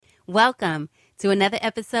Welcome to another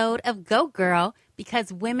episode of Go Girl,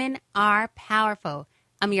 because women are powerful.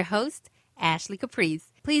 I'm your host, Ashley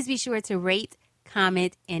Caprice. Please be sure to rate,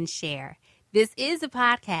 comment, and share. This is a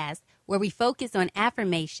podcast where we focus on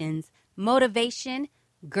affirmations, motivation,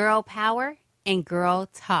 girl power, and girl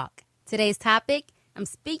talk. Today's topic, I'm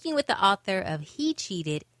speaking with the author of He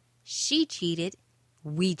Cheated, She Cheated,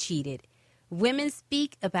 We Cheated. Women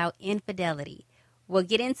speak about infidelity. We'll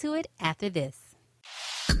get into it after this.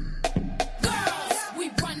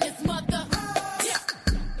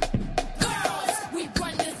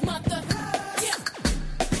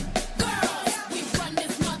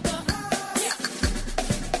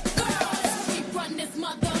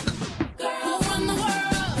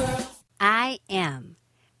 I am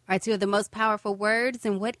are two of the most powerful words,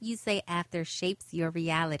 and what you say after shapes your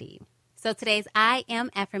reality. So today's I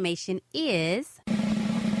am affirmation is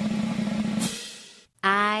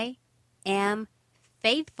I am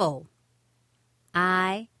faithful.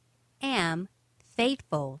 I am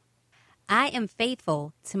faithful. I am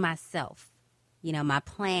faithful to myself. You know, my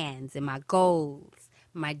plans and my goals,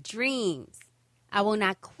 my dreams. I will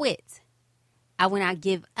not quit. I will not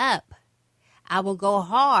give up. I will go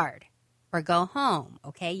hard or go home,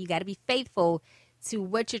 okay? You got to be faithful to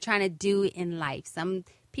what you're trying to do in life. Some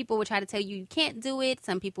people will try to tell you you can't do it.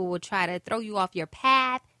 Some people will try to throw you off your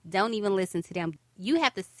path. Don't even listen to them. You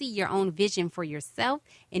have to see your own vision for yourself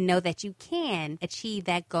and know that you can achieve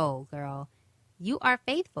that goal, girl. You are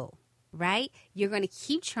faithful, right? You're going to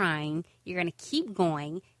keep trying. You're going to keep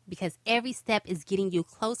going because every step is getting you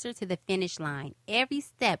closer to the finish line. Every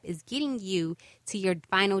step is getting you to your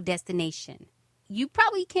final destination. You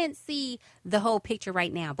probably can't see the whole picture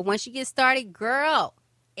right now, but once you get started, girl,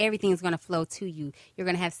 everything's going to flow to you. You're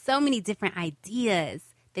going to have so many different ideas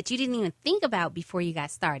that you didn't even think about before you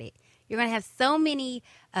got started. You're going to have so many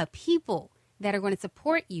people that are going to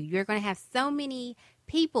support you. You're going to have so many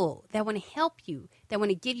people that want to help you, that want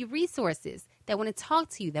to give you resources, that want to talk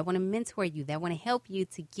to you, that want to mentor you, that want to help you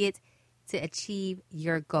to achieve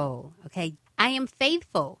your goal. Okay. I am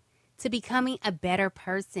faithful to becoming a better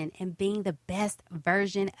person and being the best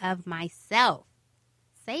version of myself.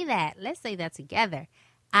 Say that. Let's say that together.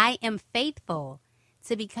 I am faithful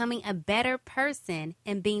to becoming a better person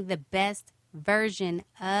and being the best version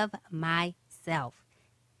of myself.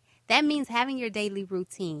 That means having your daily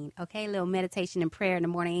routine, okay? A little meditation and prayer in the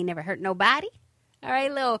morning ain't never hurt nobody. All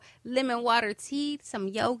right, little lemon water tea, some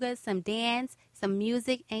yoga, some dance, some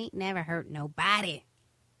music ain't never hurt nobody.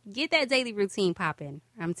 Get that daily routine popping.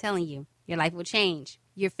 I'm telling you, your life will change.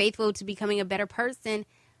 You're faithful to becoming a better person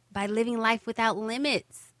by living life without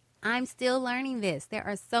limits. I'm still learning this. There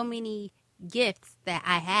are so many gifts that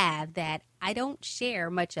I have that I don't share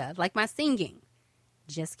much of, like my singing.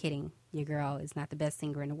 Just kidding. Your girl is not the best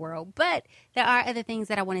singer in the world, but there are other things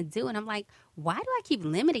that I want to do. And I'm like, why do I keep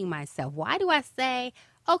limiting myself? Why do I say,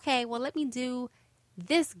 okay, well, let me do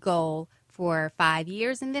this goal for 5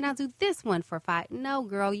 years and then I'll do this one for 5. No,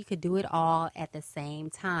 girl, you could do it all at the same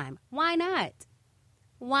time. Why not?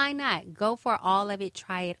 Why not? Go for all of it.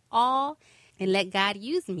 Try it all and let God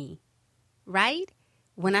use me, right?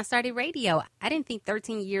 When I started radio, I didn't think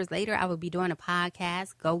 13 years later I would be doing a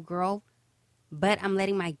podcast, Go Girl. But I'm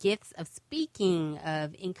letting my gifts of speaking,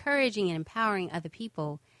 of encouraging and empowering other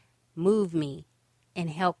people move me and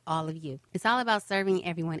help all of you. It's all about serving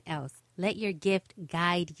everyone else. Let your gift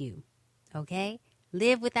guide you, okay?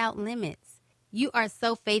 Live without limits. You are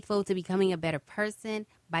so faithful to becoming a better person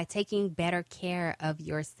by taking better care of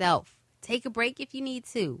yourself. Take a break if you need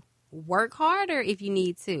to. Work harder if you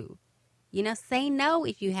need to. You know, say no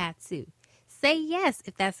if you have to. Say yes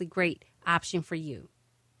if that's a great option for you.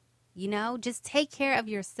 You know, just take care of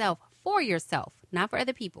yourself for yourself, not for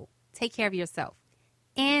other people. Take care of yourself.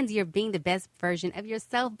 And you're being the best version of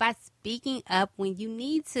yourself by speaking up when you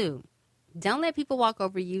need to. Don't let people walk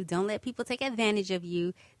over you. Don't let people take advantage of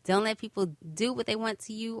you. Don't let people do what they want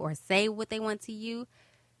to you or say what they want to you.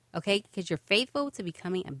 Okay? Because you're faithful to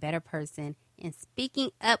becoming a better person and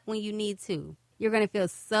speaking up when you need to. You're going to feel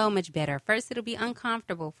so much better. First, it'll be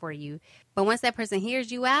uncomfortable for you. But once that person hears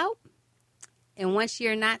you out, and once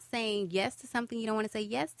you're not saying yes to something you don't want to say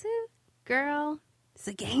yes to, girl, it's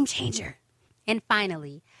a game changer. And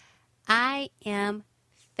finally, I am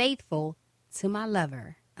faithful to my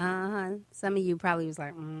lover. Some of you probably was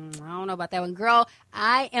like, I don't know about that one. Girl,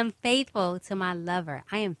 I am faithful to my lover.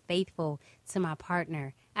 I am faithful to my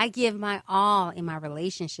partner. I give my all in my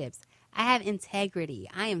relationships. I have integrity.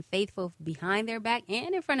 I am faithful behind their back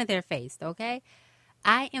and in front of their face, okay?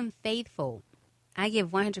 I am faithful. I give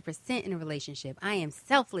 100% in a relationship. I am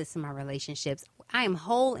selfless in my relationships. I am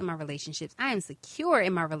whole in my relationships. I am secure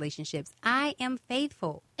in my relationships. I am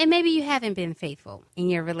faithful. And maybe you haven't been faithful in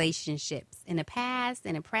your relationships in the past,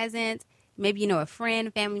 in the present. Maybe you know a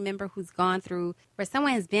friend, family member who's gone through where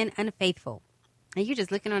someone has been unfaithful. And you're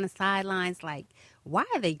just looking on the sidelines like, why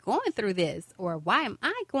are they going through this? Or why am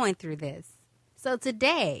I going through this? So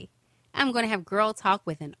today, I'm going to have Girl Talk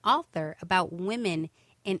with an author about women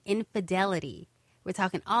and infidelity. We're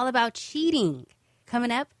talking all about cheating.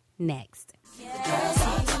 Coming up next.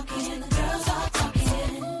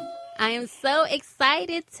 I am so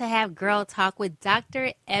excited to have Girl Talk with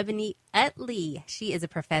Dr. Ebony Utley. She is a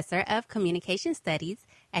professor of communication studies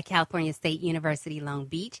at California State University, Long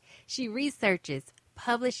Beach. She researches,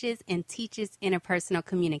 publishes, and teaches interpersonal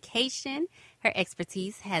communication. Her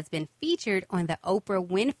expertise has been featured on the Oprah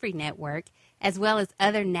Winfrey Network, as well as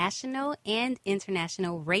other national and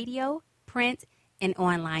international radio, print, and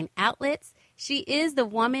online outlets. She is the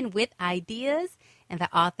woman with ideas and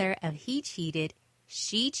the author of He Cheated,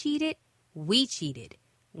 She Cheated, We Cheated.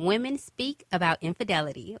 Women Speak About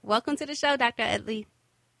Infidelity. Welcome to the show, Dr. Utley.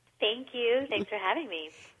 Thank you. Thanks for having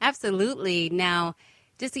me. Absolutely. Now,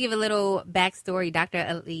 just to give a little backstory, Dr.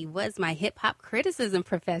 Utley was my hip-hop criticism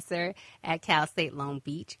professor at Cal State Long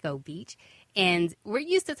Beach, Go Beach. And we're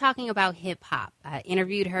used to talking about hip-hop. I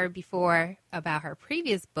interviewed her before about her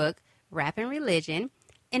previous book, Rap and Religion.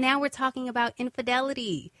 And now we're talking about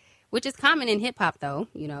infidelity, which is common in hip-hop, though,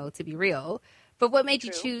 you know, to be real. But what made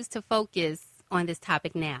you choose to focus on this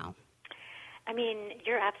topic now? I mean,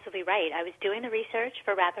 you're absolutely right. I was doing the research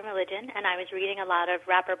for Rap and Religion, and I was reading a lot of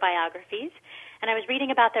rapper biographies, and I was reading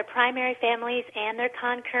about their primary families and their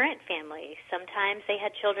concurrent families. Sometimes they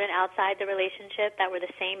had children outside the relationship that were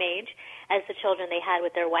the same age as the children they had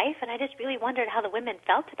with their wife, and I just really wondered how the women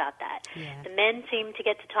felt about that. Yeah. The men seemed to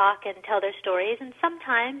get to talk and tell their stories, and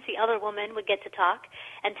sometimes the other woman would get to talk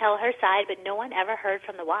and tell her side, but no one ever heard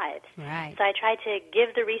from the wives. Right. So I tried to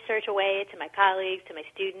give the research away to my colleagues, to my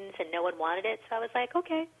students, and no one wanted it. So I was like,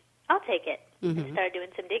 okay, I'll take it. And started doing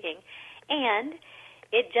some digging. And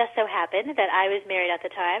it just so happened that I was married at the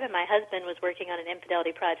time, and my husband was working on an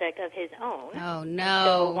infidelity project of his own. Oh, no.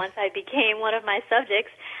 So once I became one of my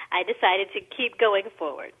subjects, I decided to keep going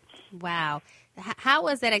forward. Wow. How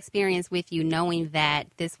was that experience with you, knowing that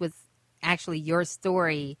this was actually your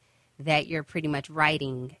story that you're pretty much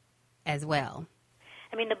writing as well?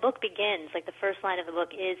 I mean, the book begins, like the first line of the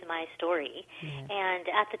book is my story. And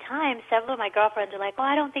at the time, several of my girlfriends were like, oh,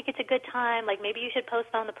 I don't think it's a good time. Like, maybe you should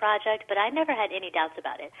postpone the project. But I never had any doubts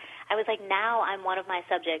about it. I was like, now I'm one of my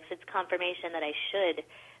subjects. It's confirmation that I should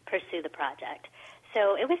pursue the project.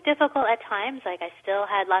 So it was difficult at times. Like, I still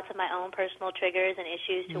had lots of my own personal triggers and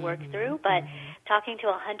issues to work through. But talking to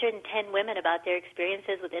 110 women about their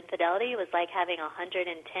experiences with infidelity was like having 110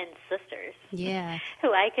 sisters. Yeah.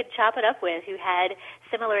 Who I could chop it up with, who had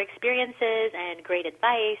similar experiences and great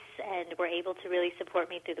advice and were able to really support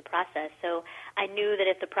me through the process. So I knew that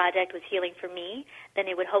if the project was healing for me, then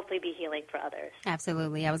it would hopefully be healing for others.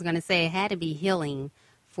 Absolutely. I was going to say it had to be healing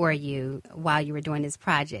for you while you were doing this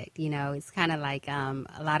project. You know, it's kind of like a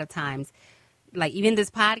lot of times, like even this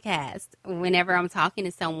podcast, whenever I'm talking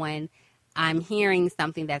to someone, I'm hearing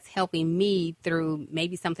something that's helping me through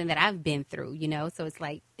maybe something that I've been through, you know? So it's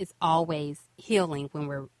like it's always healing when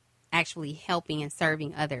we're actually helping and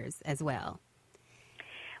serving others as well.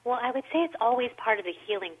 Well, I would say it's always part of the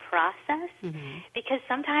healing process because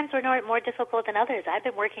sometimes we're more difficult than others. I've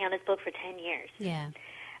been working on this book for 10 years. Yeah.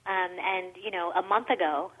 And, you know, a month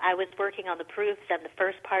ago, I was working on the proofs, and the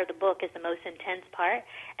first part of the book is the most intense part.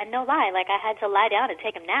 And no lie, like, I had to lie down and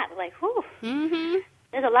take a nap. Like, whew,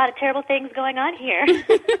 there's a lot of terrible things going on here.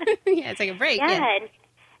 Yeah, take a break. Yeah.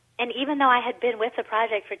 And even though I had been with the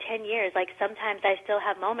project for 10 years, like, sometimes I still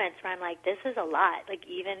have moments where I'm like, this is a lot, like,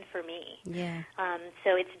 even for me. Yeah.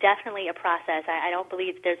 So it's definitely a process. I don't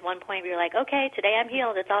believe there's one point where you're like, okay, today I'm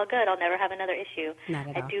healed, it's all good, I'll never have another issue. Not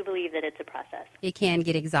at all. I do believe that it's a process. It can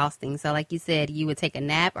get exhausting. So like you said, you would take a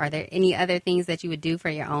nap. Are there any other things that you would do for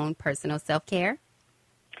your own personal self-care?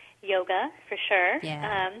 Yoga, for sure.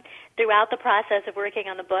 Yeah. Throughout the process of working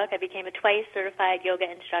on the book, I became a twice certified yoga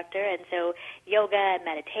instructor, and so yoga,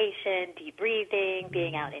 meditation, deep breathing,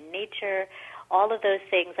 being out in nature, all of those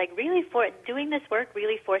things, like really doing this work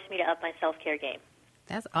really forced me to up my self-care game.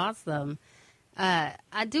 That's awesome.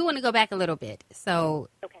 I do want to go back a little bit. So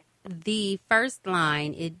the first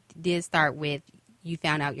line, it did start with you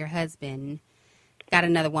found out your husband got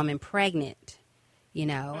another woman pregnant, you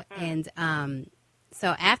know, and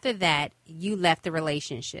so after that, you left the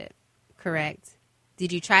relationship, correct?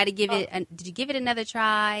 Did you try to give did you give it another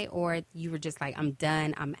try, or you were just like, I'm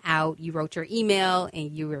done, I'm out? You wrote your email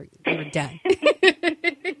and you were done.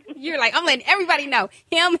 You're like, I'm letting everybody know.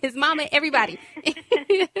 Him, his mama, everybody.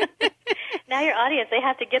 Now your audience, they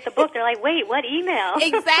have to get the book. They're like, wait, what email?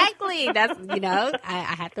 Exactly. That's,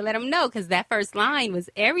 I have to let them know, because that first line was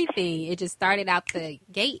everything. It just started out the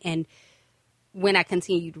gate. And when I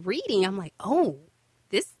continued reading, I'm like, oh,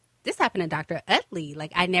 this happened to Dr. Utley.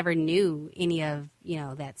 Like, I never knew any of,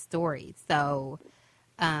 that story. So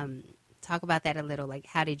talk about that a little. Like,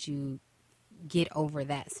 how did you get over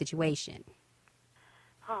that situation?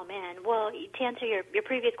 Oh, man. Well, to answer your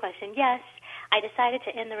previous question, yes, I decided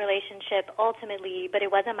to end the relationship ultimately, but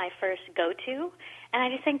it wasn't my first go-to. And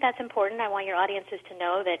I just think that's important. I want your audiences to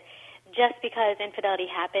know that just because infidelity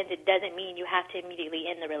happens, it doesn't mean you have to immediately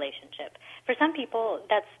end the relationship. For some people,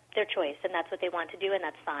 that's their choice, and that's what they want to do, and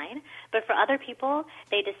that's fine. But for other people,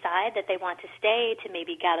 they decide that they want to stay to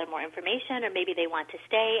maybe gather more information, or maybe they want to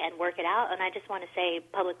stay and work it out. And I just want to say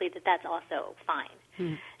publicly that that's also fine.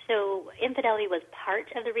 So infidelity was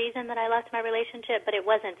part of the reason that I left my relationship, but it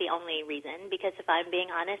wasn't the only reason, because if I'm being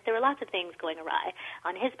honest, there were lots of things going awry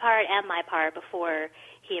on his part and my part before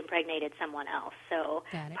he impregnated someone else. So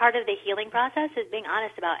part of the healing process is being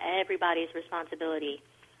honest about everybody's responsibility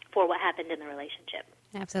for what happened in the relationship.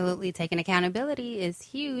 Absolutely. Taking accountability is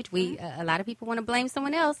huge. A lot of people want to blame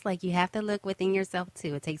someone else. Like, you have to look within yourself,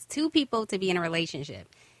 too. It takes two people to be in a relationship.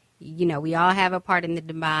 We all have a part in the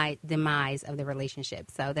demise of the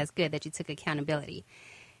relationship. So that's good that you took accountability.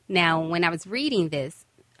 Now, when I was reading this,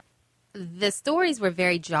 the stories were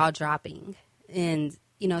very jaw-dropping. And,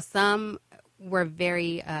 some were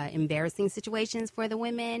very embarrassing situations for the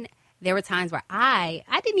women. There were times where I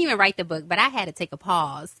didn't even write the book, but I had to take a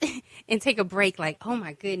pause and take a break. Like, oh,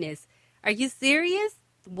 my goodness, are you serious?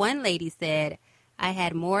 One lady said, I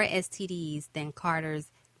had more STDs than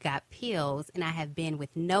Carter's got pills, and I have been with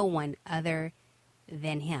no one other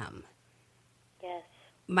than him. Yes.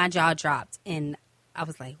 My jaw dropped, and I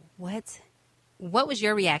was like, what? What was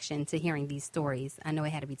your reaction to hearing these stories? I know it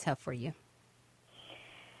had to be tough for you.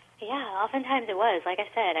 Yeah, oftentimes it was. Like I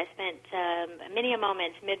said, I spent many a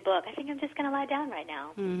moment mid-book, I think I'm just going to lie down right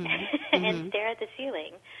now and stare at the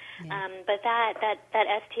ceiling. Yeah. But that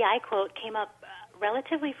STI quote came up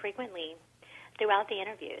relatively frequently throughout the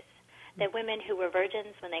interviews. That women who were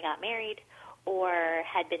virgins when they got married or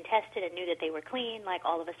had been tested and knew that they were clean, like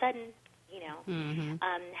all of a sudden,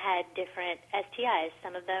 had different STIs.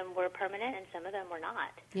 Some of them were permanent and some of them were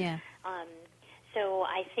not. Yeah. So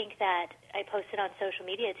I think that I posted on social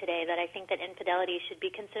media today that I think that infidelity should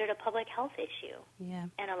be considered a public health issue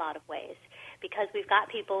in a lot of ways, because we've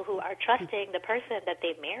got people who are trusting the person that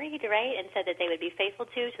they've married, right, and said that they would be faithful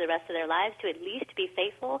to the rest of their lives, to at least be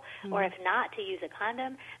faithful, or if not, to use a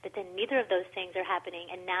condom, but then neither of those things are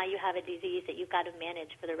happening, and now you have a disease that you've got to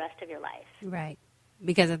manage for the rest of your life. Right,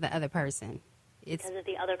 because of the other person. Because of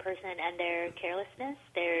the other person and their carelessness,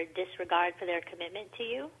 their disregard for their commitment to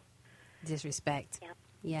you. Disrespect.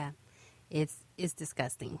 Yeah. It's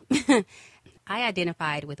disgusting. I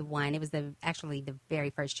identified with one. It was actually the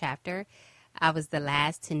very first chapter. I was the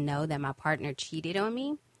last to know that my partner cheated on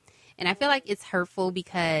me. And I feel like it's hurtful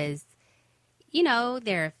because,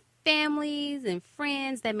 there are families and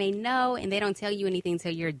friends that may know, and they don't tell you anything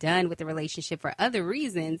until you're done with the relationship for other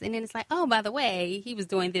reasons. And then it's like, oh, by the way, he was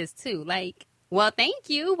doing this too. Like, well, thank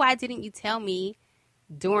you. Why didn't you tell me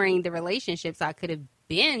during the relationship so I could have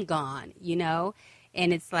been gone,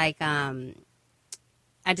 And it's like, I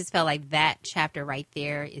just felt like that chapter right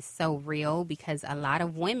there is so real, because a lot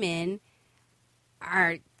of women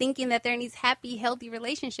are thinking that they're in these happy, healthy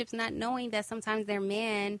relationships, not knowing that sometimes their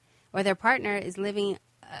man or their partner is living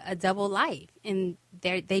a double life, and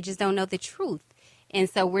they just don't know the truth. And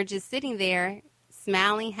so we're just sitting there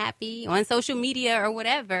smiling, happy on social media or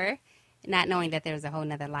whatever, not knowing that there's a whole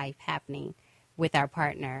nother life happening with our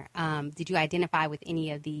partner. Did you identify with any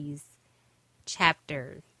of these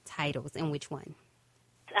chapter titles, and which one?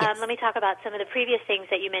 Yes. Let me talk about some of the previous things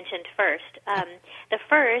that you mentioned first. The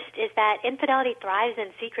first is that infidelity thrives in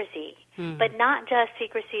secrecy, but not just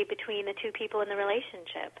secrecy between the two people in the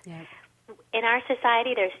relationship. Yep. In our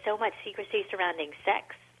society, there's so much secrecy surrounding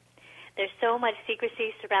sex. There's so much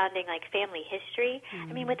secrecy surrounding, like, family history.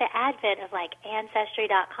 I mean, with the advent of, like,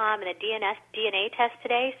 Ancestry.com and a DNA test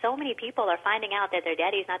today, so many people are finding out that their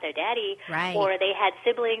daddy's not their daddy, right, or they had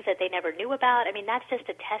siblings that they never knew about. I mean, that's just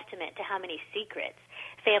a testament to how many secrets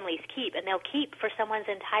families keep, and they'll keep for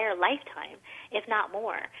someone's entire lifetime, if not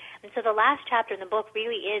more. And so the last chapter in the book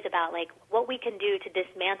really is about, like, what we can do to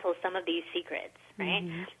dismantle some of these secrets, right?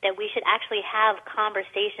 That we should actually have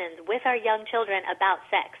conversations with our young children about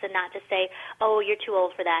sex and not just say, oh, you're too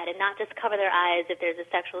old for that, and not just cover their eyes if there's a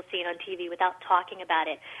sexual scene on TV without talking about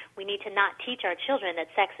it. We need to not teach our children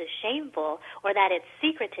that sex is shameful or that it's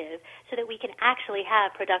secretive so that we can actually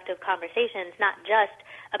have productive conversations, not just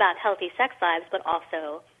about healthy sex lives, but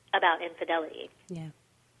also about infidelity. Yeah.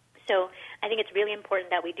 So I think it's really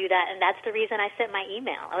important that we do that, and that's the reason I sent my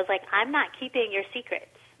email. I was like, I'm not keeping your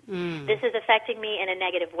secrets. This is affecting me in a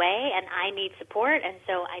negative way, and I need support, and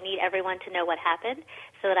so I need everyone to know what happened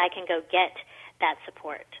so that I can go get that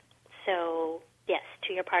support. So, yes,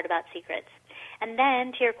 to your part about secrets. And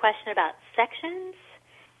then to your question about sections,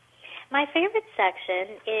 my favorite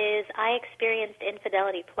section is I Experienced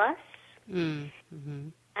Infidelity Plus.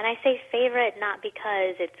 And I say favorite not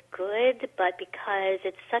because it's good, but because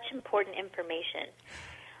it's such important information.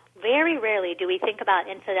 Very rarely do we think about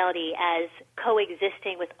infidelity as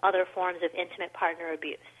coexisting with other forms of intimate partner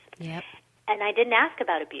abuse. Yep. And I didn't ask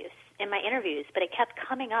about abuse in my interviews, but it kept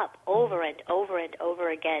coming up over and over and over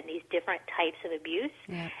again, these different types of abuse.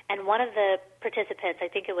 Yep. And one of the participants, I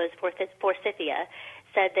think it was Forsythia,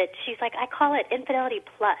 said that she's like, I call it infidelity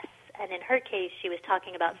plus. And in her case, she was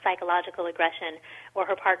talking about psychological aggression, or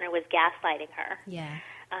her partner was gaslighting her. Yeah.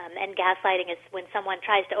 And gaslighting is when someone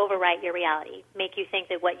tries to overwrite your reality, make you think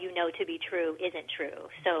that what you know to be true isn't true.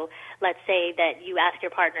 So let's say that you ask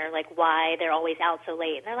your partner, like, why they're always out so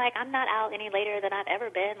late. And they're like, I'm not out any later than I've ever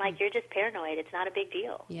been. Like, you're just paranoid. It's not a big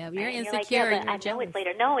deal. Yeah, you're right? insecure And you're like, yeah, but and I know jealous. it's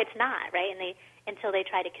later. No, it's not, right? And until they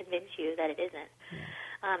try to convince you that it isn't.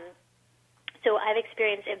 Yeah. So I've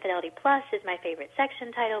Experienced Infidelity Plus is my favorite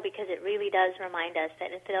section title because it really does remind us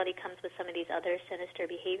that infidelity comes with some of these other sinister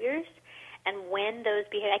behaviors. And when those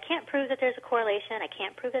behaviors, I can't prove that there's a correlation, I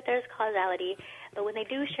can't prove that there's causality, but when they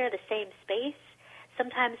do share the same space,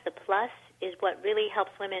 sometimes the plus is what really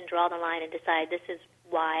helps women draw the line and decide this is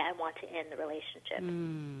why I want to end the relationship.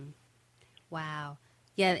 Wow.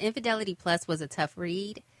 Yeah, Infidelity Plus was a tough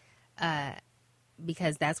read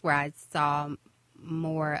because that's where I saw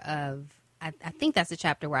more of, I think that's the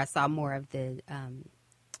chapter where I saw more of the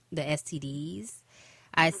STDs.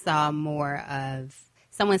 I saw more of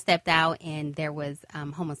someone stepped out and there was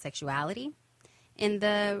homosexuality in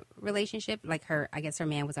the relationship. Like I guess her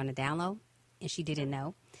man was on the down low and she didn't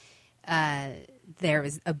know. There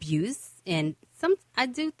was abuse, and I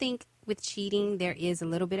do think with cheating there is a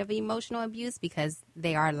little bit of emotional abuse because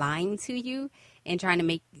they are lying to you and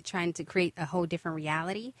trying to create a whole different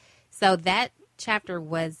reality. So that chapter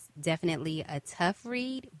was definitely a tough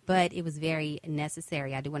read, but it was very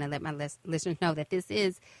necessary. I do want to let my listeners know that this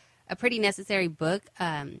is a pretty necessary book,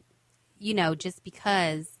 just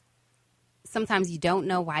because sometimes you don't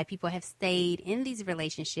know why people have stayed in these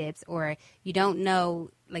relationships, or you don't know,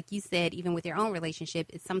 like you said, even with your own relationship,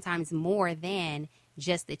 it's sometimes more than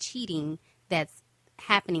just the cheating that's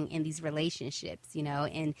happening in these relationships,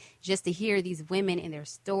 and just to hear these women and their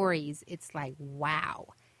stories, it's like, wow.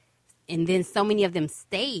 And then so many of them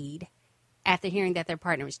stayed after hearing that their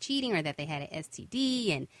partner was cheating or that they had an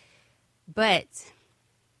STD. But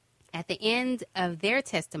at the end of their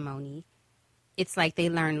testimony, it's like they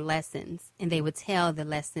learned lessons, and they would tell the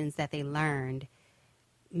lessons that they learned.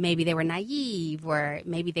 Maybe they were naive, or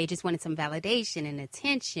maybe they just wanted some validation and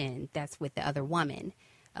attention. That's with the other woman.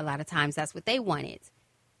 A lot of times that's what they wanted.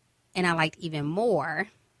 And I liked even more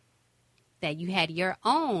that you had your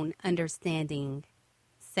own understanding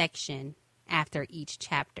section after each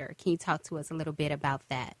chapter. Can you talk to us a little bit about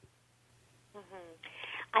that?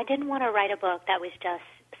 I didn't want to write a book that was just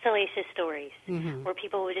salacious stories where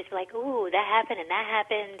people would just be like, ooh, that happened and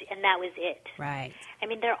that was it. Right. I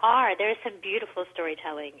mean, there is some beautiful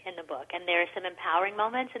storytelling in the book, and there are some empowering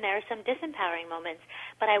moments and there are some disempowering moments,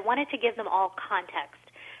 but I wanted to give them all context,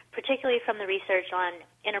 particularly from the research on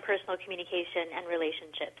interpersonal communication and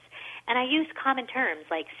relationships. And I used common terms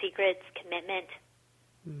like secrets, commitment,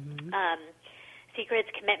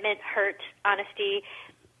 hurt, honesty,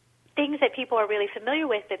 things that people are really familiar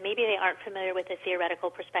with, but maybe they aren't familiar with the theoretical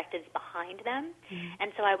perspectives behind them.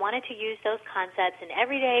 And so I wanted to use those concepts in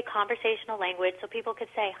everyday conversational language so people could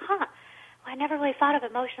say, I never really thought of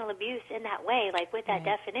emotional abuse in that way, like with that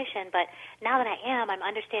definition, but now that I'm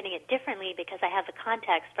understanding it differently because I have the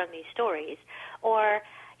context from these stories. Or,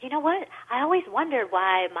 you know what? I always wondered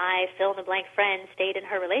why my fill-in-the-blank friend stayed in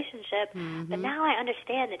her relationship, but now I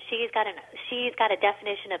understand that she's got a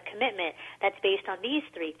definition of commitment that's based on these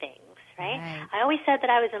three things, right? I always said that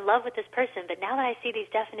I was in love with this person, but now that I see these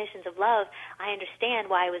definitions of love, I understand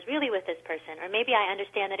why I was really with this person, or maybe I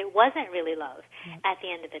understand that it wasn't really love at the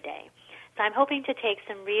end of the day. So I'm hoping to take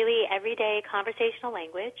some really everyday conversational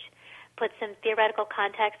language, put some theoretical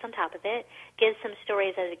context on top of it, give some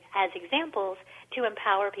stories as examples to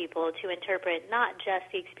empower people to interpret not just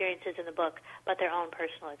the experiences in the book, but their own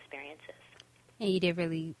personal experiences. And you did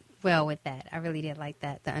really well with that. I really did like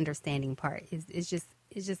that. The understanding part it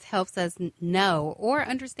just helps us know or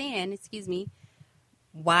understand,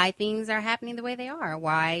 why things are happening the way they are.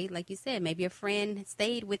 Why, like you said, maybe a friend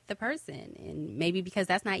stayed with the person, and maybe because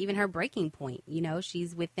that's not even her breaking point.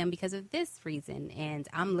 She's with them because of this reason, and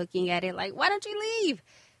I'm looking at it like, why don't you leave?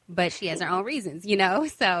 But she has her own reasons,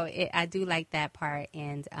 So I do like that part,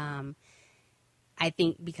 and I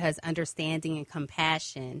think because understanding and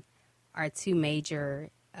compassion are two major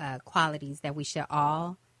qualities that we should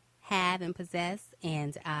all have and possess,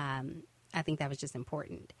 and I think that was just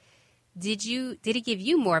important. Did it give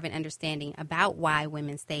you more of an understanding about why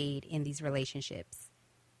women stayed in these relationships?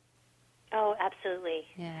 Oh, absolutely.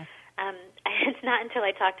 Yeah. It's not until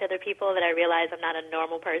I talk to other people that I realize I'm not a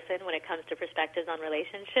normal person when it comes to perspectives on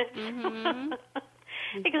relationships. Mm-hmm.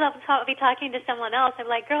 Because I'll be talking to someone else, I'm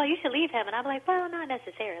like, girl, you should leave him. And I'm like, well, not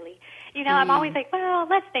necessarily. I'm always like, well,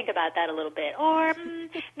 let's think about that a little bit. Or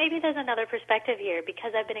maybe there's another perspective here,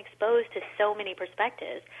 because I've been exposed to so many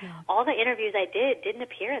perspectives. Yeah. All the interviews I didn't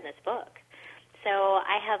appear in this book. So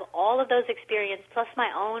I have all of those experiences, plus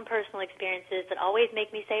my own personal experiences that always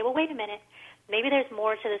make me say, well, wait a minute. Maybe there's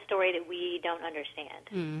more to the story that we don't understand.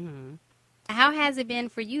 Mm-hmm. How has it been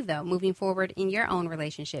for you, though, moving forward in your own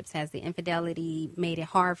relationships? Has the infidelity made it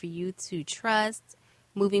hard for you to trust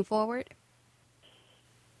moving forward?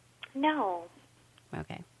 No.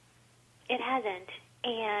 Okay. It hasn't.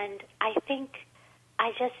 And I think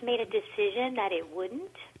I just made a decision that it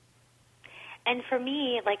wouldn't. And for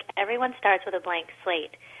me, like, everyone starts with a blank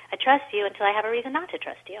slate. I trust you until I have a reason not to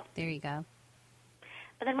trust you. There you go.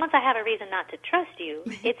 But then once I have a reason not to trust you,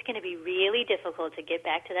 it's going to be really difficult to get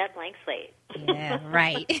back to that blank slate. Yeah,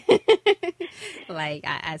 right. Like,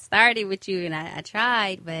 I started with you and I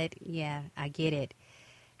tried, but yeah, I get it.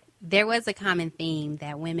 There was a common theme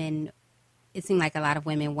that women, it seemed like a lot of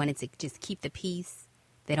women wanted to just keep the peace.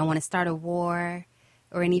 They don't want to start a war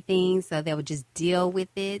or anything, so they would just deal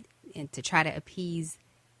with it and to try to appease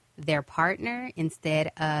their partner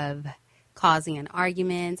instead of causing an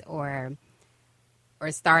argument or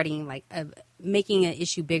starting making an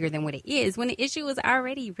issue bigger than what it is when the issue was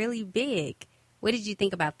already really big. What did you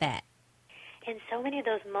think about that? In so many of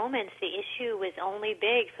those moments, the issue was only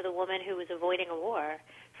big for the woman who was avoiding a war.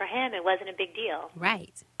 For him, it wasn't a big deal.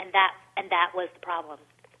 Right. And that was the problem.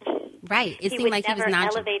 Right. It seemed like he was not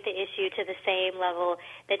elevate the issue to the same level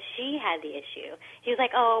that she had the issue. He was like,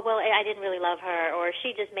 oh, well, I didn't really love her, or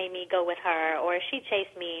she just made me go with her, or she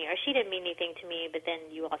chased me, or she didn't mean anything to me, but then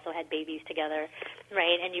you also had babies together,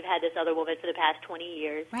 right? And you've had this other woman for the past 20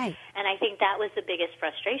 years. Right. And I think that was the biggest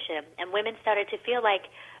frustration. And women started to feel like,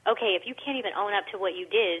 okay, if you can't even own up to what you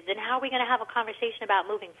did, then how are we going to have a conversation about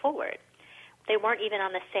moving forward? They weren't even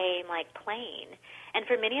on the same, plane. And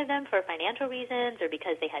for many of them, for financial reasons or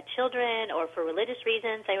because they had children or for religious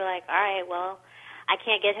reasons, they were like, all right, well, I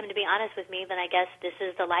can't get him to be honest with me, then I guess this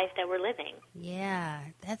is the life that we're living. Yeah,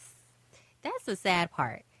 that's the sad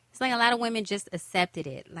part. It's like a lot of women just accepted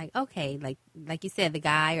it. Like, okay, like you said, the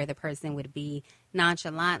guy or the person would be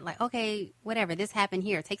nonchalant, like, okay, whatever, this happened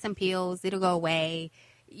here. Take some pills, it'll go away.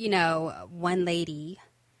 One lady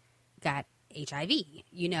got HIV,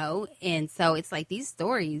 and so it's like these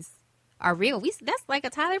stories are real. That's like a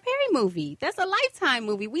Tyler Perry movie. That's a Lifetime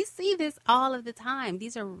movie. We see this all of the time.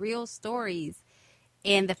 These are real stories.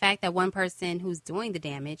 And the fact that one person who's doing the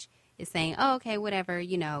damage is saying, oh, okay, whatever,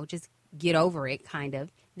 just get over it, kind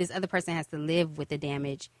of. This other person has to live with the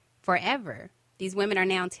damage forever. These women are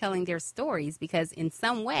now telling their stories because in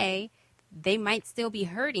some way they might still be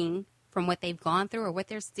hurting from what they've gone through or what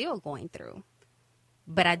they're still going through.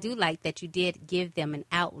 But I do like that you did give them an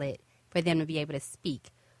outlet for them to be able to speak.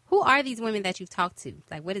 Who are these women that you've talked to?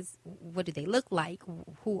 Like, what do they look like?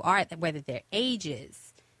 Who are they? Whether their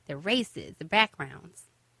ages, their races, their backgrounds.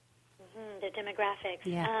 The demographics.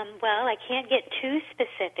 Yeah. Well, I can't get too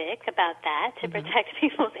specific about that to protect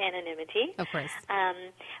people's anonymity. Of course.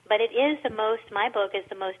 But it is my book is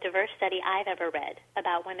the most diverse study I've ever read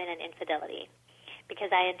about women and infidelity. Because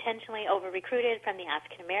I intentionally over-recruited from the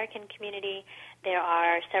African-American community. There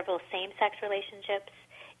are several same-sex relationships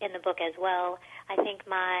in the book as well. I think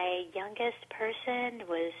my youngest person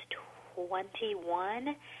was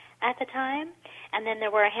 21 at the time. And then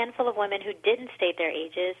there were a handful of women who didn't state their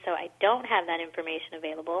ages, so I don't have that information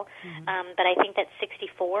available. But I think that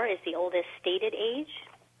 64 is the oldest stated age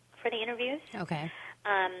for the interviews. Okay.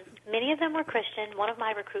 Many of them were Christian. One of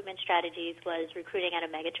my recruitment strategies was recruiting at a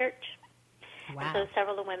megachurch. Wow. And so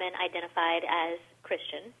several of the women identified as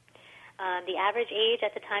Christian. The average age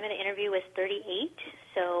at the time of the interview was 38,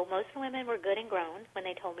 so most of the women were good and grown when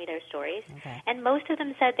they told me their stories. Okay. And most of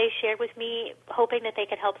them said they shared with me hoping that they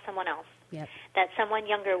could help someone else, Yep. that someone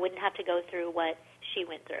younger wouldn't have to go through what she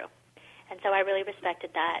went through. And so I really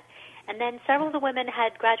respected that. And then several of the women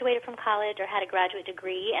had graduated from college or had a graduate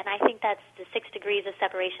degree, and I think that's the 6 degrees of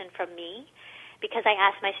separation from me, because I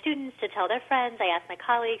asked my students to tell their friends, I asked my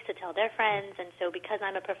colleagues to tell their friends, and so because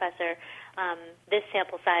I'm a professor, this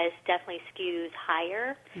sample size definitely skews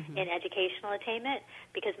higher in educational attainment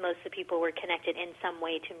because most of the people were connected in some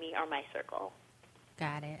way to me or my circle.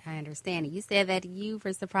 Got it. I understand. You said that you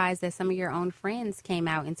were surprised that some of your own friends came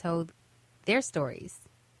out and told their stories.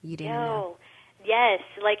 You didn't know. Yes,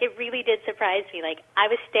 like it really did surprise me. Like I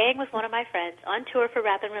was staying with one of my friends on tour for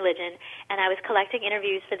Rap and Religion, and I was collecting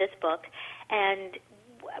interviews for this book, and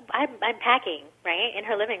I'm packing, right, in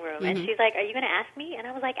her living room, and she's like, "Are you going to ask me?" And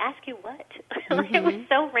I was like, "Ask you what?" Like, it was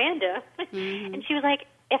so random. And she was like,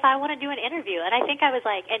 "If I want to do an interview," and I think I was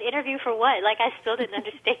like, "An interview for what?" Like I still didn't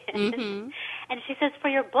understand. And she says, "For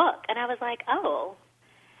your book," and I was like, "Oh,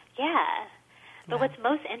 yeah." But what's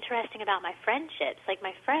most interesting about my friendships, like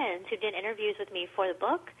my friends who did interviews with me for the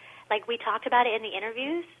book, like we talked about it in the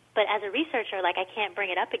interviews, but as a researcher, like I can't bring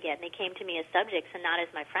it up again. They came to me as subjects and not as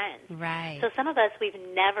my friends. Right. So some of us, we've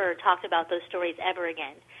never talked about those stories ever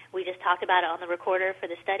again. We just talked about it on the recorder for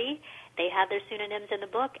the study. They have their pseudonyms in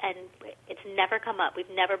the book, and it's never come up.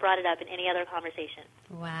 We've never brought it up in any other conversation.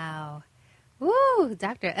 Wow. Woo,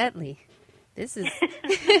 Dr. Utley. This is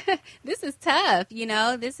this is tough, you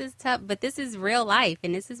know. This is tough, but this is real life,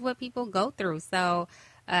 and this is what people go through. So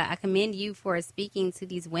I commend you for speaking to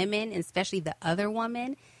these women, and especially the other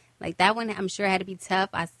woman. Like that one, I'm sure had to be tough.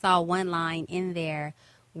 I saw one line in there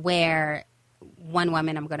where one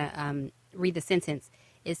woman, I'm going to read the sentence.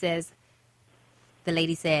 It says, the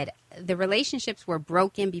lady said, "The relationships were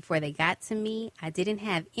broken before they got to me. I didn't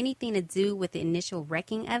have anything to do with the initial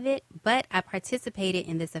wrecking of it, but I participated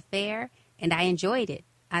in this affair. And I enjoyed it.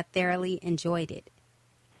 I thoroughly enjoyed it."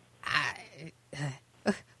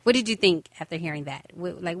 What did you think after hearing that?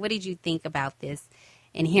 What did you think about this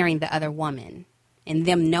and hearing the other woman and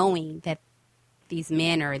them knowing that these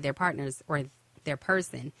men or their partners or their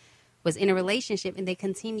person was in a relationship and they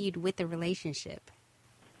continued with the relationship?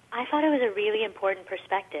 I thought it was a really important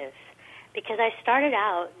perspective because I started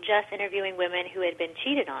out just interviewing women who had been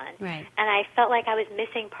cheated on. Right. And I felt like I was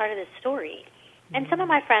missing part of the story. And some of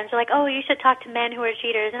my friends are like, "Oh, you should talk to men who are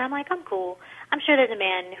cheaters." And I'm like, "I'm cool. I'm sure there's a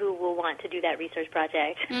man who will want to do that research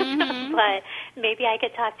project." But maybe I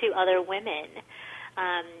could talk to other women.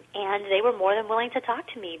 And they were more than willing to talk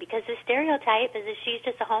to me because the stereotype is that she's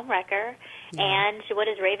just a home wrecker. Yeah. And what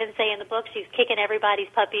does Raven say in the book? She's kicking everybody's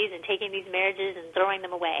puppies and taking these marriages and throwing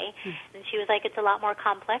them away. And she was like, it's a lot more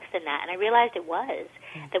complex than that. And I realized it was.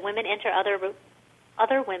 That women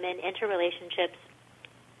other women enter relationships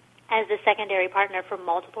as the secondary partner for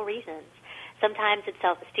multiple reasons. Sometimes it's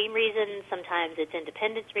self-esteem reasons, sometimes it's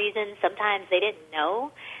independence reasons, sometimes they didn't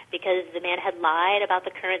know because the man had lied about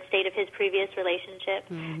the current state of his previous relationship.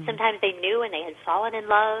 Sometimes they knew and they had fallen in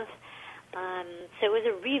love. So it was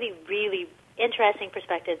a really, really interesting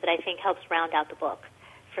perspective that I think helps round out the book,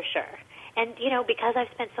 for sure. And, you know, because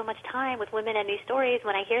I've spent so much time with women and these stories,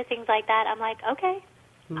 when I hear things like that, I'm like, okay,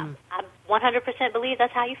 I 100% believe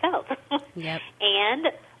that's how you felt. Yep.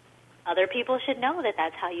 And other people should know that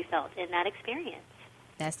that's how you felt in that experience.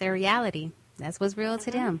 That's their reality. That's what's real to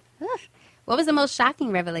them. Ugh. What was the most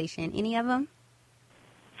shocking revelation? Any of them?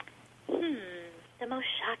 The most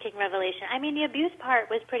shocking revelation. I mean, the abuse part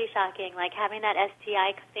was pretty shocking, like having that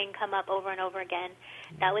STI thing come up over and over again.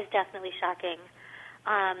 That was definitely shocking.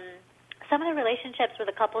 Some of the relationships where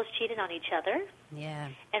the couples cheated on each other. Yeah.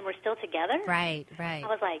 And we're still together. Right. I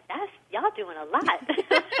was like, y'all doing a lot.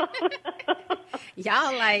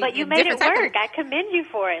 Y'all like, but you made it work. I commend you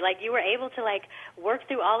for it. Like you were able to like work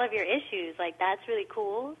through all of your issues. Like that's really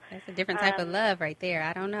cool. That's a different type of love right there.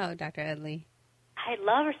 I don't know, Dr. Utley. I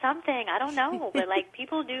love or something. I don't know, but like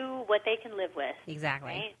people do what they can live with.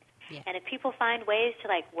 Exactly. Right? Yeah. And if people find ways to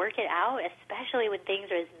like work it out, especially when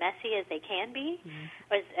things are as messy as they can be,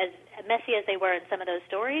 or as messy as they were in some of those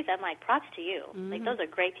stories, I'm like, props to you. Like those are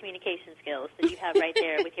great communication skills that you have right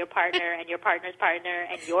there with your partner and your partner's partner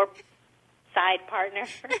and your side partner.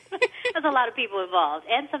 There's a lot of people involved,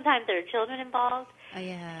 and sometimes there are children involved. Oh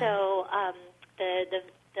yeah. So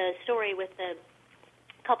the story with the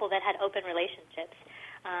couple that had open relationships.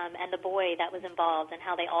 And the boy that was involved, and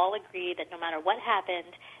how they all agreed that no matter what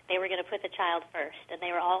happened, they were going to put the child first, and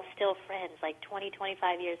they were all still friends, like 20,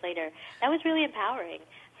 25 years later. That was really empowering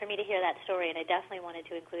for me to hear that story, and I definitely wanted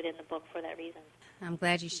to include it in the book for that reason. I'm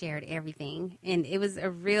glad you shared everything. And it was a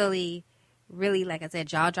really, really, like I said,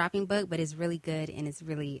 jaw-dropping book, but it's really good and it's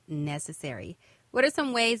really necessary. What are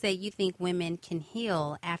some ways that you think women can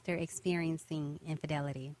heal after experiencing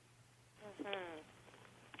infidelity?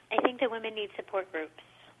 I think that women need support groups.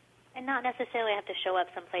 And not necessarily have to show up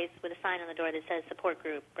someplace with a sign on the door that says support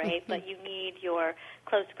group, right? But you need your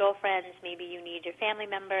close girlfriends, maybe you need your family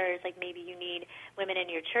members, like maybe you need women in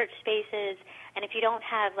your church spaces. And if you don't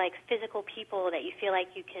have like physical people that you feel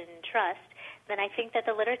like you can trust, then I think that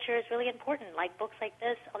the literature is really important, like books like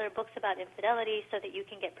this, other books about infidelity, so that you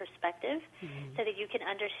can get perspective, so that you can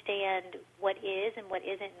understand what is and what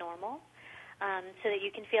isn't normal. So that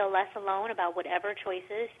you can feel less alone about whatever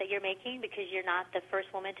choices that you're making, because you're not the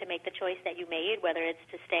first woman to make the choice that you made, whether it's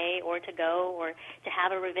to stay or to go or to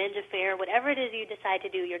have a revenge affair. Whatever it is you decide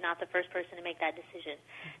to do, you're not the first person to make that decision.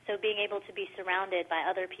 So being able to be surrounded by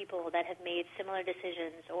other people that have made similar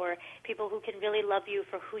decisions, or people who can really love you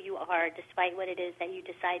for who you are despite what it is that you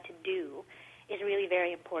decide to do, is really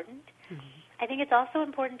very important. I think it's also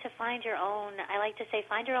important to find your own, I like to say,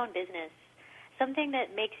 find your own business. Something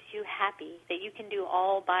that makes you happy, that you can do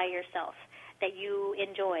all by yourself, that you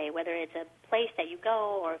enjoy, whether it's a place that you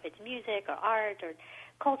go or if it's music or art or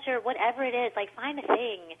culture, whatever it is. Like, find a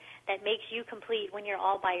thing that makes you complete when you're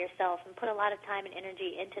all by yourself, and put a lot of time and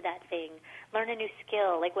energy into that thing. Learn a new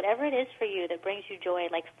skill, like whatever it is for you that brings you joy,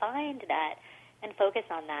 like find that and focus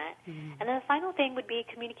on that. And then the final thing would be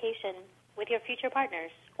communication with your future partners.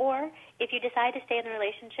 Or if you decide to stay in the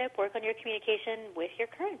relationship, work on your communication with your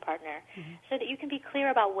current partner, so that you can be clear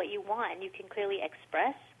about what you want and you can clearly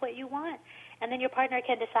express what you want. And then your partner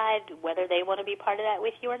can decide whether they want to be part of that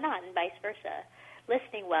with you or not, and vice versa.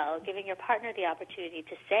 Listening well, giving your partner the opportunity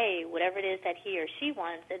to say whatever it is that he or she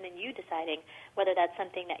wants, and then you deciding whether that's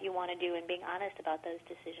something that you want to do and being honest about those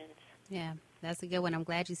decisions. Yeah, that's a good one. I'm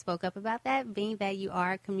glad you spoke up about that, being that you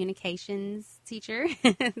are a communications teacher.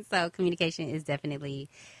 So communication is definitely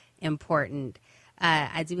important.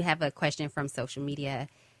 I do have a question from social media.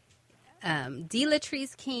 D.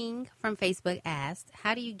 Latrice King from Facebook asked,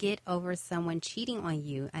 how do you get over someone cheating on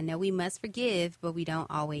you? I know we must forgive, but we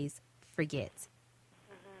don't always forget.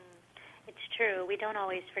 It's true. We don't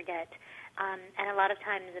always forget. And a lot of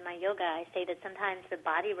times in my yoga, I say that sometimes the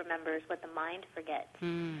body remembers what the mind forgets.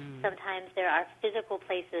 Sometimes there are physical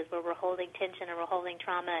places where we're holding tension or we're holding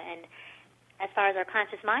trauma, and as far as our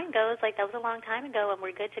conscious mind goes, like that was a long time ago and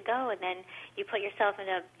we're good to go. And then you put yourself in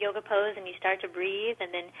a yoga pose and you start to breathe,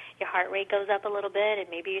 and then your heart rate goes up a little bit, and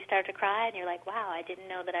maybe you start to cry, and you're like, wow, I didn't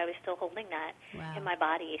know that I was still holding that in my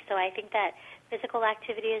body. So I think that physical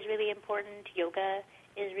activity is really important. Yoga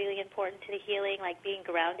is really important to the healing, like being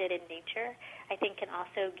grounded in nature, I think can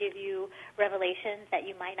also give you revelations that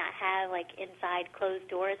you might not have, like inside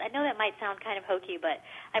closed doors. I know that might sound kind of hokey, but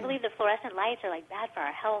I believe the fluorescent lights are like bad for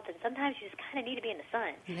our health, and sometimes you just kind of need to be in the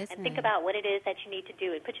sun and think about what it is that you need to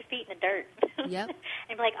do, and put your feet in the dirt. And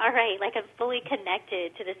be like, all right, like I'm fully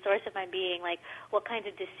connected to the source of my being, like what kinds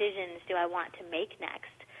of decisions do I want to make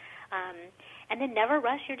next? And then never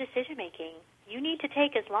rush your decision making. You need to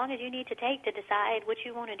take as long as you need to take to decide what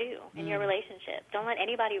you want to do in your relationship. Don't let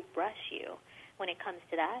anybody rush you when it comes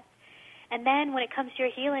to that. And then when it comes to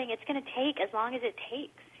your healing, it's going to take as long as it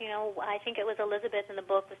takes. You know, I think it was Elizabeth in the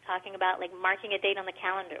book was talking about like marking a date on the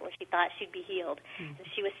calendar where she thought she'd be healed. And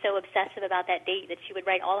she was so obsessive about that date that she would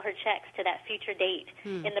write all her checks to that future date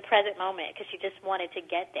in the present moment because she just wanted to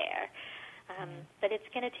get there. But it's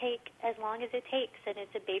going to take as long as it takes, and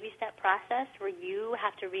it's a baby step process where you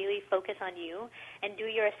have to really focus on you and do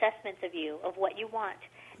your assessments of you, of what you want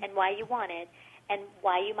and why you want it, and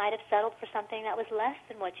why you might have settled for something that was less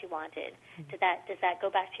than what you wanted. Does that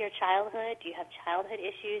go back to your childhood? Do you have childhood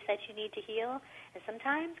issues that you need to heal? And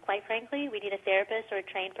sometimes, quite frankly, we need a therapist or a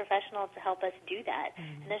trained professional to help us do that,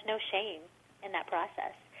 and there's no shame in that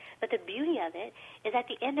process. But the beauty of it is at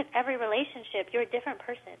the end of every relationship, you're a different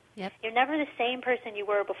person. You're never the same person you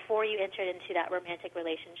were before you entered into that romantic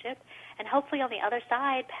relationship. And hopefully on the other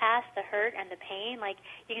side, past the hurt and the pain, like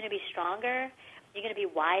you're going to be stronger, you're going to be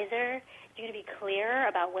wiser, you're going to be clearer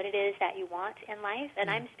about what it is that you want in life. And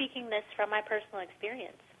I'm speaking this from my personal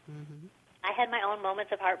experience. I had my own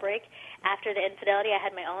moments of heartbreak. After the infidelity, I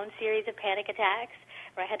had my own series of panic attacks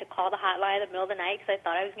where I had to call the hotline in the middle of the night because I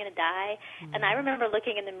thought I was going to die. And I remember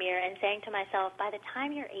looking in the mirror and saying to myself, by the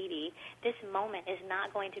time you're 80, this moment is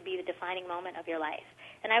not going to be the defining moment of your life.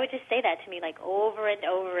 And I would just say that to me like over and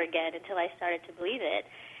over again until I started to believe it.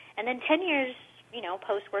 And then 10 years, you know,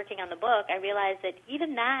 post working on the book, I realized that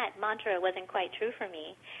even that mantra wasn't quite true for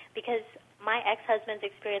me, because my ex-husband's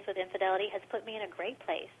experience with infidelity has put me in a great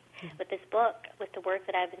place. with this book, with the work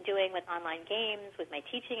that I've been doing with online games, with my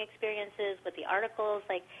teaching experiences, with the articles.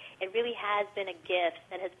 Like, it really has been a gift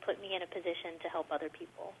that has put me in a position to help other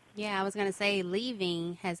people. Yeah, I was going to say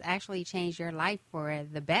leaving has actually changed your life for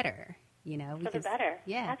the better, you know. For the better.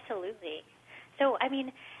 Yeah. Absolutely. So, I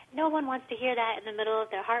mean, no one wants to hear that in the middle of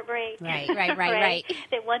their heartbreak. Right.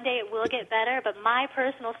 That one day it will get better. But my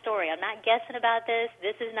personal story, I'm not guessing about this.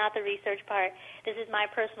 This is not the research part. This is my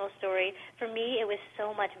personal story. For me, it was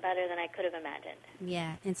so much better than I could have imagined.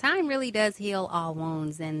 Yeah, and time really does heal all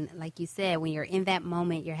wounds. And like you said, when you're in that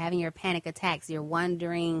moment, you're having your panic attacks, you're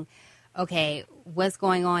wondering, okay, what's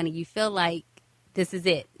going on? And you feel like this is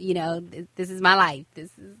it. You know, this is my life. This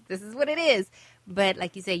is what it is. But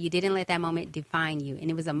like you said, you didn't let that moment define you. And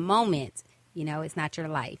it was a moment, you know, it's not your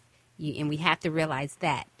life. And we have to realize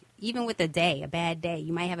that. Even with a bad day,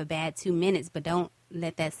 you might have a bad 2 minutes, but don't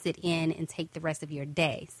let that sit in and take the rest of your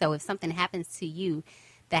day. So if something happens to you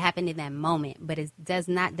that happened in that moment, but it does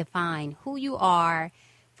not define who you are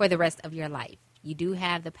for the rest of your life, you do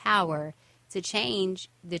have the power to change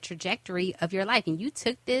the trajectory of your life. And you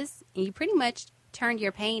took this and you pretty much turned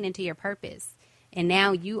your pain into your purpose. And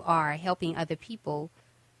now you are helping other people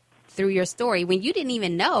through your story when you didn't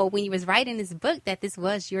even know when you was writing this book that this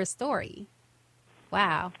was your story.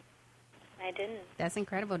 Wow. I didn't. That's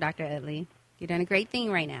incredible, Dr. Utley. You're doing a great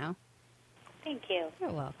thing right now. Thank you.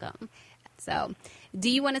 You're welcome. So, do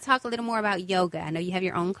you want to talk a little more about yoga? I know you have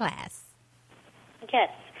your own class. Yes.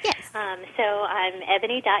 Yes. So I'm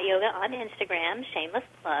ebony.yoga on Instagram, shameless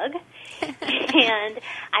plug. And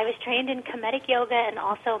I was trained in Kemetic yoga and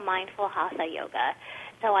also mindful hatha yoga.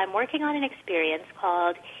 So I'm working on an experience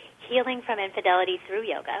called Healing from Infidelity Through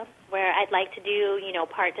Yoga, where I'd like to do,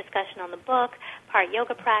 part discussion on the book, part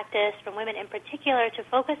yoga practice from women in particular to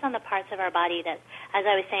focus on the parts of our body that, as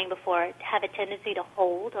I was saying before, have a tendency to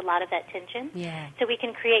hold a lot of that tension. Yeah. So we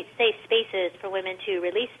can create safe spaces for women to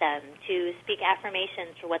release them, to speak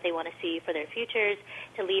affirmations for what they want to see for their futures,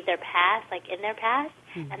 to leave their past, like in their past,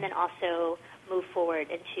 and then also move forward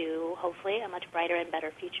into, hopefully, a much brighter and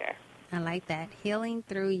better future. I like that. Healing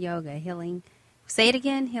through yoga. Healing. Say it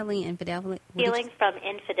again. Healing infidelity. Healing from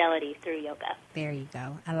infidelity through yoga. There you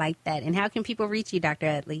go. I like that. And how can people reach you, Dr.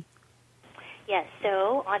 Utley? Yes,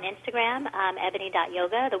 so on Instagram,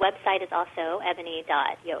 ebony.yoga. The website is also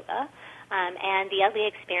ebony.yoga. And the Utley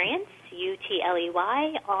Experience,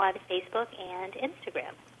 UTLEY, on Facebook and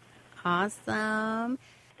Instagram. Awesome.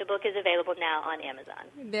 The book is available now on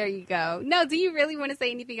Amazon. There you go. No, do you really want to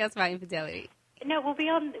say anything else about infidelity? No, we'll be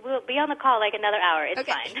on the call like another hour. It's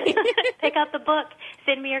okay. Fine. Pick up the book,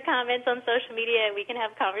 send me your comments on social media, and we can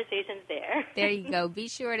have conversations there. There you go. Be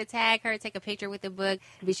sure to tag her, take a picture with the book.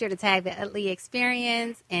 Be sure to tag the Utley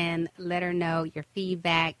Experience and let her know your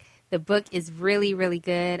feedback. The book is really, really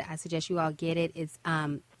good. I suggest you all get it. It's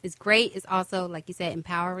great. It's also, like you said,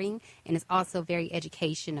 empowering, and it's also very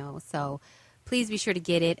educational. So please be sure to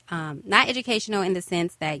get it. Not educational in the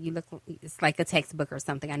sense that it's like a textbook or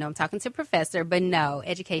something. I know I'm talking to a professor, but no,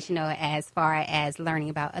 educational as far as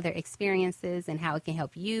learning about other experiences and how it can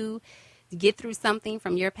help you get through something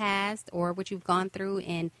from your past or what you've gone through,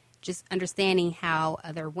 and just understanding how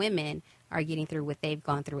other women are getting through what they've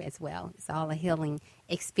gone through as well. It's all a healing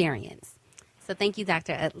experience. So thank you,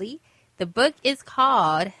 Dr. Utley. The book is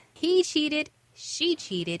called He Cheated, She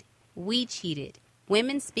Cheated, We Cheated.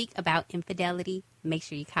 Women Speak About Infidelity. Make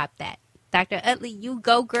sure you cop that. Dr. Utley, you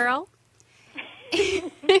go, girl.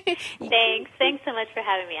 Thanks. Thanks so much for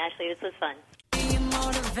having me, Ashley. This was fun.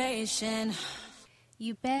 Motivation.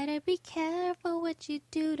 You better be careful what you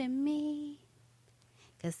do to me,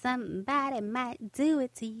 'cause somebody might do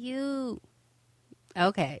it to you.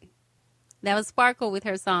 Okay. That was Sparkle with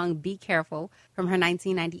her song Be Careful from her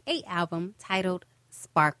 1998 album titled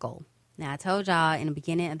Sparkle. Now, I told y'all in the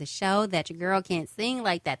beginning of the show that your girl can't sing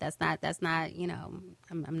like that. That's not,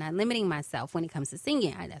 I'm not limiting myself when it comes to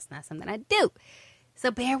singing. That's not something I do.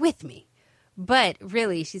 So bear with me. But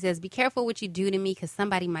really, she says, be careful what you do to me, because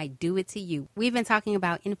somebody might do it to you. We've been talking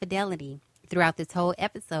about infidelity throughout this whole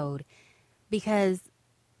episode because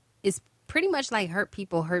it's pretty much like hurt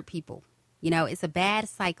people hurt people. It's a bad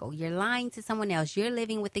cycle. You're lying to someone else. You're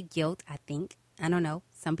living with the guilt, I think. I don't know.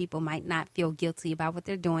 Some people might not feel guilty about what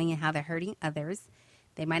they're doing and how they're hurting others.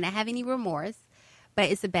 They might not have any remorse, but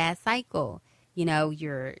it's a bad cycle.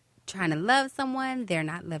 You're trying to love someone. They're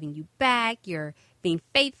not loving you back. You're being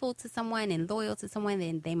faithful to someone and loyal to someone,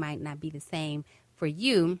 and they might not be the same for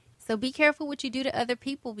you. So be careful what you do to other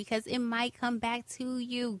people, because it might come back to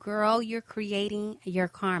you, girl. You're creating your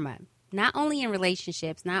karma. Not only in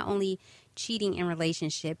relationships, not only cheating in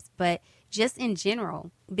relationships, but just in general,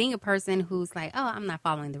 being a person who's like, oh, I'm not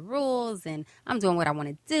following the rules and I'm doing what I want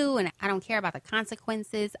to do and I don't care about the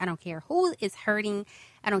consequences. I don't care who is hurting.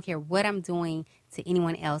 I don't care what I'm doing to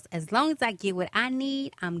anyone else. As long as I get what I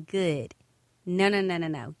need, I'm good.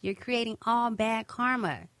 No. You're creating all bad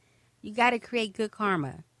karma. You got to create good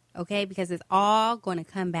karma, okay? Because it's all going to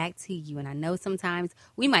come back to you. And I know sometimes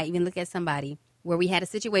we might even look at somebody where we had a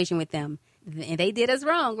situation with them and they did us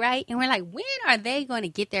wrong, right? And we're like, when are they going to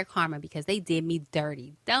get their karma? Because they did me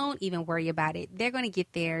dirty. Don't even worry about it. They're going to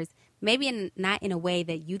get theirs. Maybe not in a way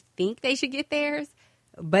that you think they should get theirs,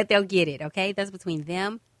 but they'll get it, okay? That's between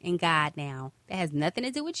them and God now. That has nothing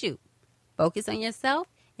to do with you. Focus on yourself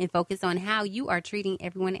and focus on how you are treating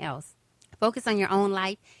everyone else. Focus on your own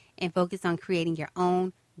life and focus on creating your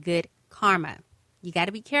own good karma. You got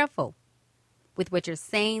to be careful with what you're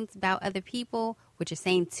saying about other people, what you're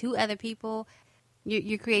saying to other people.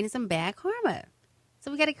 You're creating some bad karma. So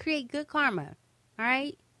we got to create good karma, all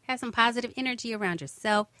right? Have some positive energy around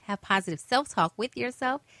yourself. Have positive self-talk with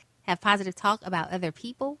yourself. Have positive talk about other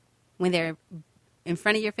people when they're in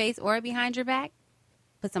front of your face or behind your back.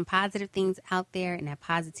 Put some positive things out there, and that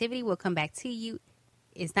positivity will come back to you.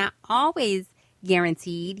 It's not always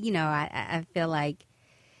guaranteed. You know, I feel like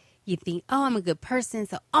you think, oh, I'm a good person,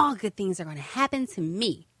 so all good things are going to happen to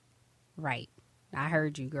me. Right. I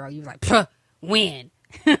heard you, girl. You was like, when?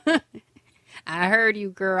 I heard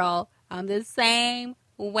you, girl. I'm the same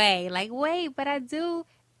way. Like, wait, but I do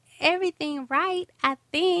everything right, I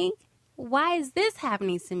think. Why is this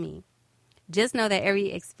happening to me? Just know that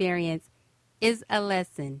every experience is a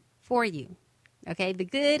lesson for you. Okay, the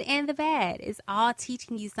good and the bad is all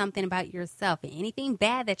teaching you something about yourself. And anything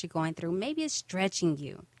bad that you're going through, maybe it's stretching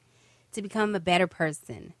you to become a better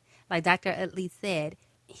person. Like Dr. Utley said,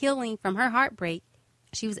 healing from her heartbreak,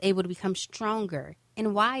 she was able to become stronger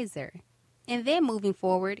and wiser. And then moving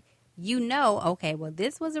forward, you know, okay, well,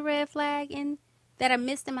 this was a red flag and that I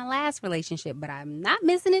missed in my last relationship, but I'm not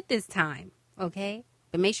missing it this time. Okay,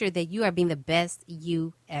 but make sure that you are being the best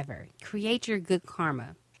you ever. Create your good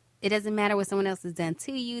karma. It doesn't matter what someone else has done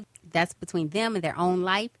to you. That's between them and their own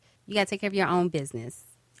life. You got to take care of your own business.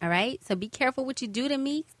 All right? So be careful what you do to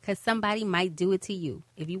me because somebody might do it to you.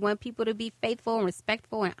 If you want people to be faithful and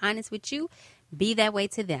respectful and honest with you, be that way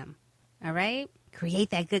to them. All right?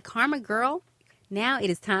 Create that good karma, girl. Now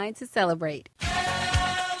it is time to celebrate.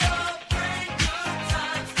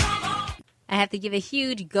 I have to give a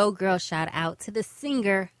huge Go Girl shout out to the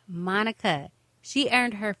singer Monica. She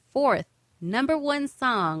earned her 4th #1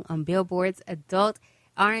 song on Billboard's Adult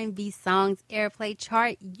R&B Songs Airplay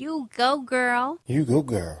chart. You go, girl. You go,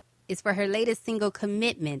 girl. It's for her latest single,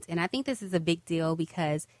 Commitment. And I think this is a big deal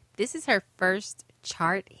because this is her first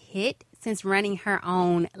chart hit since running her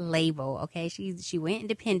own label. Okay, she went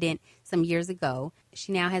independent some years ago.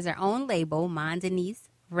 She now has her own label, Mondenise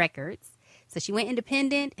Records. So she went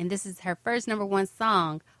independent, and this is her first #1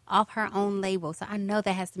 song off her own label. So I know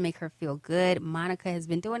that has to make her feel good. Monica has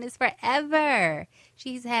been doing this forever.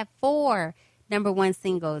 She's had 4 #1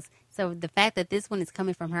 singles. So the fact that this one is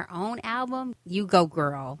coming from her own album, you go,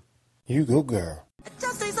 girl. You go, girl. I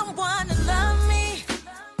just need someone to love me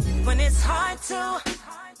when it's hard to.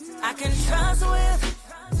 I can trust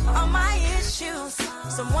with all my issues.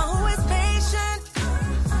 Someone who is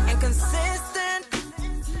patient and consistent.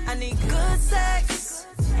 I need good sex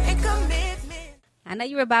and commitment. I know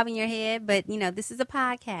you were bobbing your head, but you know, this is a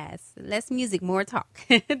podcast. Less music, more talk.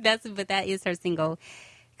 But that is her single,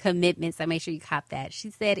 Commitment. So make sure you cop that. She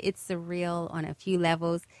said it's surreal on a few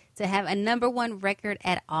levels to have a #1 record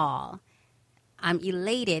at all. I'm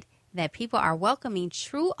elated that people are welcoming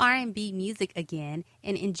true R&B music again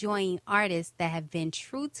and enjoying artists that have been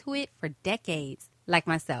true to it for decades, like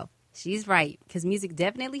myself. She's right, because music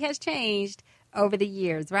definitely has changed over the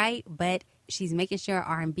years, right? But she's making sure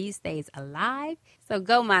R&B stays alive. So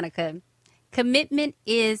go, Monica. Commitment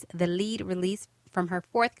is the lead release from her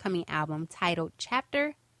forthcoming album titled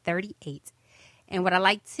Chapter 38. And what I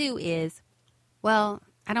like, too, is, well,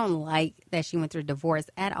 I don't like that she went through a divorce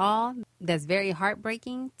at all. That's very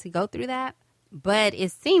heartbreaking to go through that. But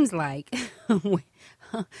it seems like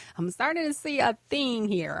I'm starting to see a theme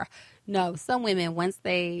here. No, some women, once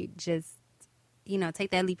they just,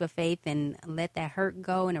 take that leap of faith and let that hurt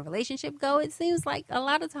go and a relationship go, it seems like a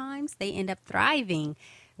lot of times they end up thriving.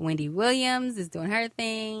 Wendy Williams is doing her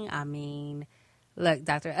thing. I mean, look,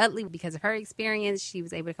 Dr. Utley, because of her experience, she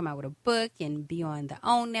was able to come out with a book and be on the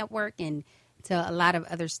OWN network and tell a lot of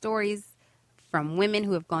other stories from women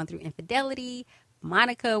who have gone through infidelity.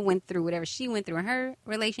 Monica went through whatever she went through in her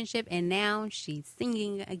relationship, and now she's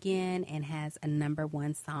singing again and has a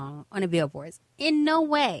 #1 song on the billboards. In no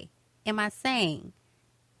way am I saying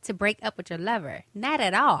to break up with your lover. Not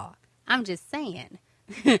at all. I'm just saying,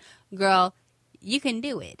 girl, you can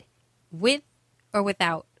do it with or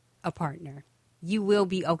without a partner. You will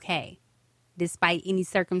be okay despite any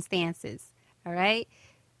circumstances. All right.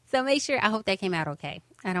 So make sure, I hope that came out okay.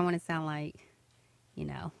 I don't want to sound like,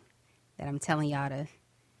 that I'm telling y'all to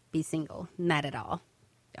be single. Not at all.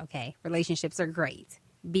 Okay. Relationships are great.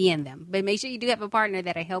 Be in them. But make sure you do have a partner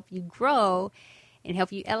that'll help you grow and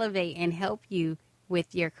help you elevate and help you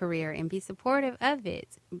with your career and be supportive of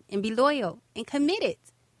it and be loyal and committed.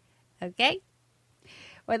 Okay?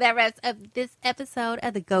 Well, that wraps up this episode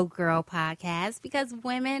of the Go Girl podcast, because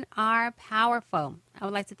women are powerful. I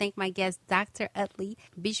would like to thank my guest, Dr. Utley.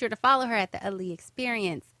 Be sure to follow her at the Utley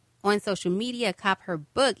Experience on social media. Cop her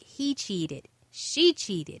book, He Cheated, She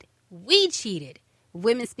Cheated, We Cheated.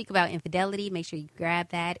 Women speak about infidelity. Make sure you grab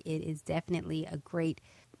that. It is definitely a great,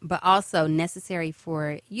 but also necessary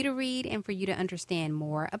for you to read and for you to understand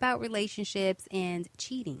more about relationships and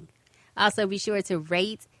cheating. Also, be sure to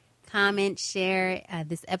rate, comment, share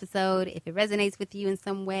this episode if it resonates with you in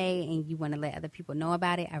some way and you want to let other people know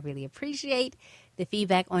about it. I really appreciate the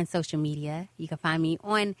feedback on social media. You can find me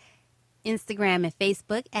on Instagram and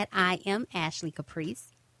Facebook at I am Ashley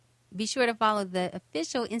Caprice. Be sure to follow the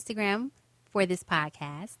official Instagram for this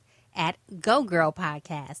podcast at Go Girl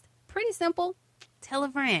Podcast. Pretty simple. Tell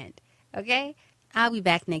a friend. Okay? I'll be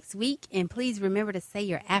back next week, and please remember to say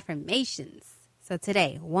your affirmations. So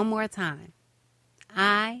today, one more time.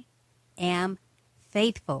 I am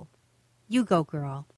faithful. You go, girl.